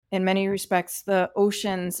in many respects, the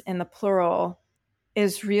oceans in the plural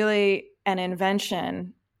is really an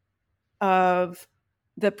invention of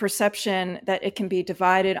the perception that it can be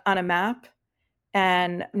divided on a map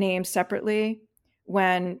and named separately,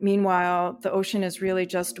 when meanwhile the ocean is really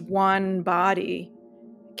just one body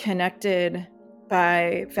connected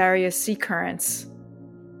by various sea currents.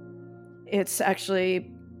 It's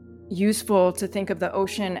actually useful to think of the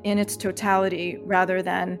ocean in its totality rather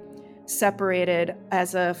than separated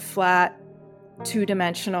as a flat,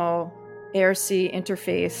 two-dimensional air-sea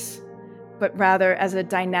interface, but rather as a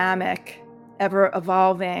dynamic,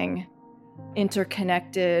 ever-evolving,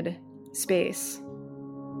 interconnected space.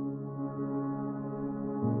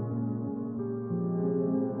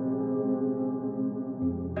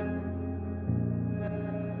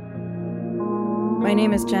 My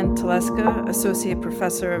name is Jen Telesca, Associate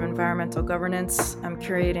Professor of Environmental Governance. I'm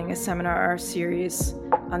curating a seminar series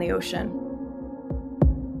on the ocean.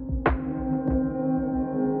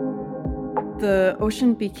 The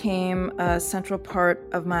ocean became a central part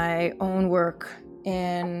of my own work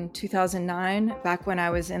in 2009, back when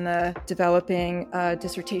I was in the developing a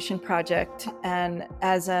dissertation project. And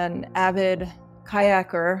as an avid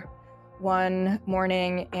kayaker, one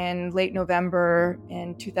morning in late November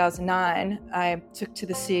in 2009, I took to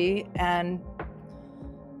the sea and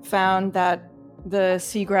found that the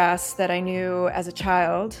seagrass that I knew as a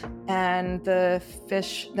child and the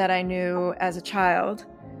fish that I knew as a child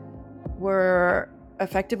were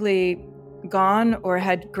effectively gone or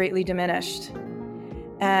had greatly diminished.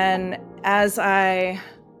 And as I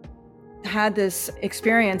had this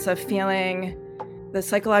experience of feeling the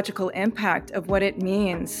psychological impact of what it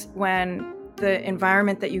means when the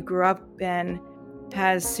environment that you grew up in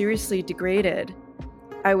has seriously degraded,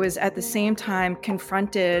 I was at the same time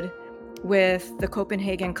confronted with the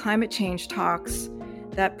Copenhagen climate change talks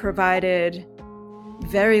that provided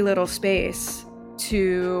very little space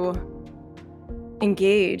to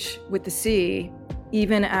engage with the sea,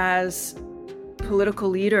 even as political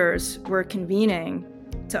leaders were convening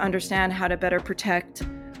to understand how to better protect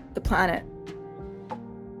the planet.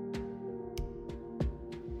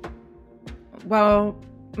 While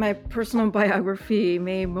my personal biography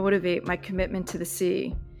may motivate my commitment to the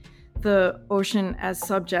sea, the ocean as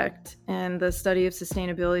subject and the study of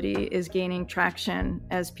sustainability is gaining traction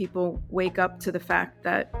as people wake up to the fact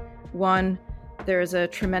that, one, there is a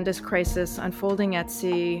tremendous crisis unfolding at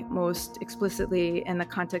sea, most explicitly in the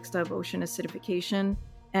context of ocean acidification,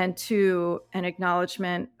 and two, an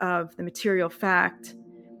acknowledgement of the material fact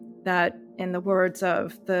that, in the words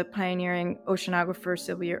of the pioneering oceanographer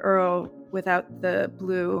Sylvia Earle, without the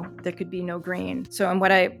blue, there could be no green. And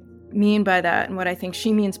what I mean by that, and what I think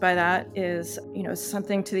she means by that, is,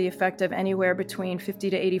 something to the effect of anywhere between 50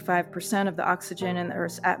 to 85% of the oxygen in the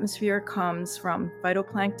Earth's atmosphere comes from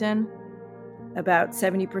phytoplankton. About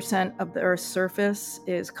 70% of the Earth's surface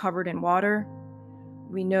is covered in water.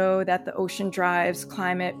 We know that the ocean drives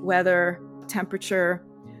climate, weather, temperature,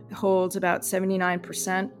 holds about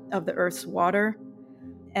 79% of the Earth's water.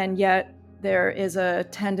 And yet there is a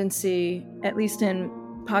tendency, at least in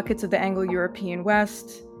pockets of the Anglo-European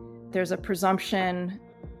West, there's a presumption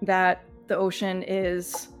that the ocean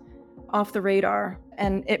is off the radar.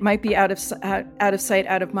 And it might be out of sight,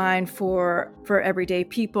 out of mind for everyday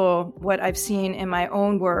people. What I've seen in my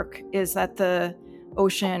own work is that the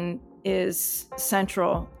ocean is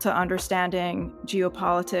central to understanding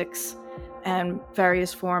geopolitics and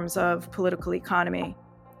various forms of political economy.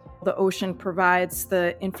 The ocean provides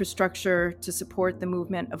the infrastructure to support the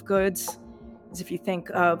movement of goods. As if you think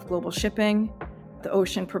of global shipping, the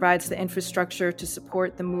ocean provides the infrastructure to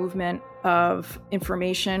support the movement of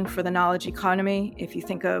information for the knowledge economy, if you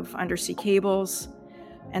think of undersea cables.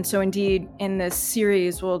 And so indeed, in this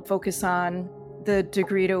series, we'll focus on the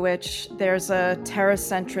degree to which there's a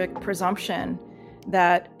terra-centric presumption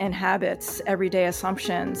that inhabits everyday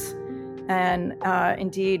assumptions and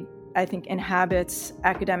indeed, I think, inhabits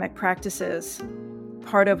academic practices.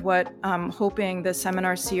 Part of what I'm hoping the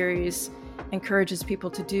seminar series encourages people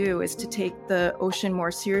to do is to take the ocean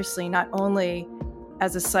more seriously, not only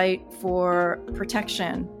as a site for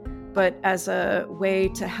protection, but as a way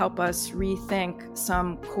to help us rethink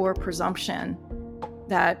some core presumption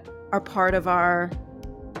that are part of our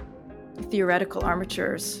theoretical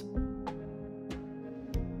armatures.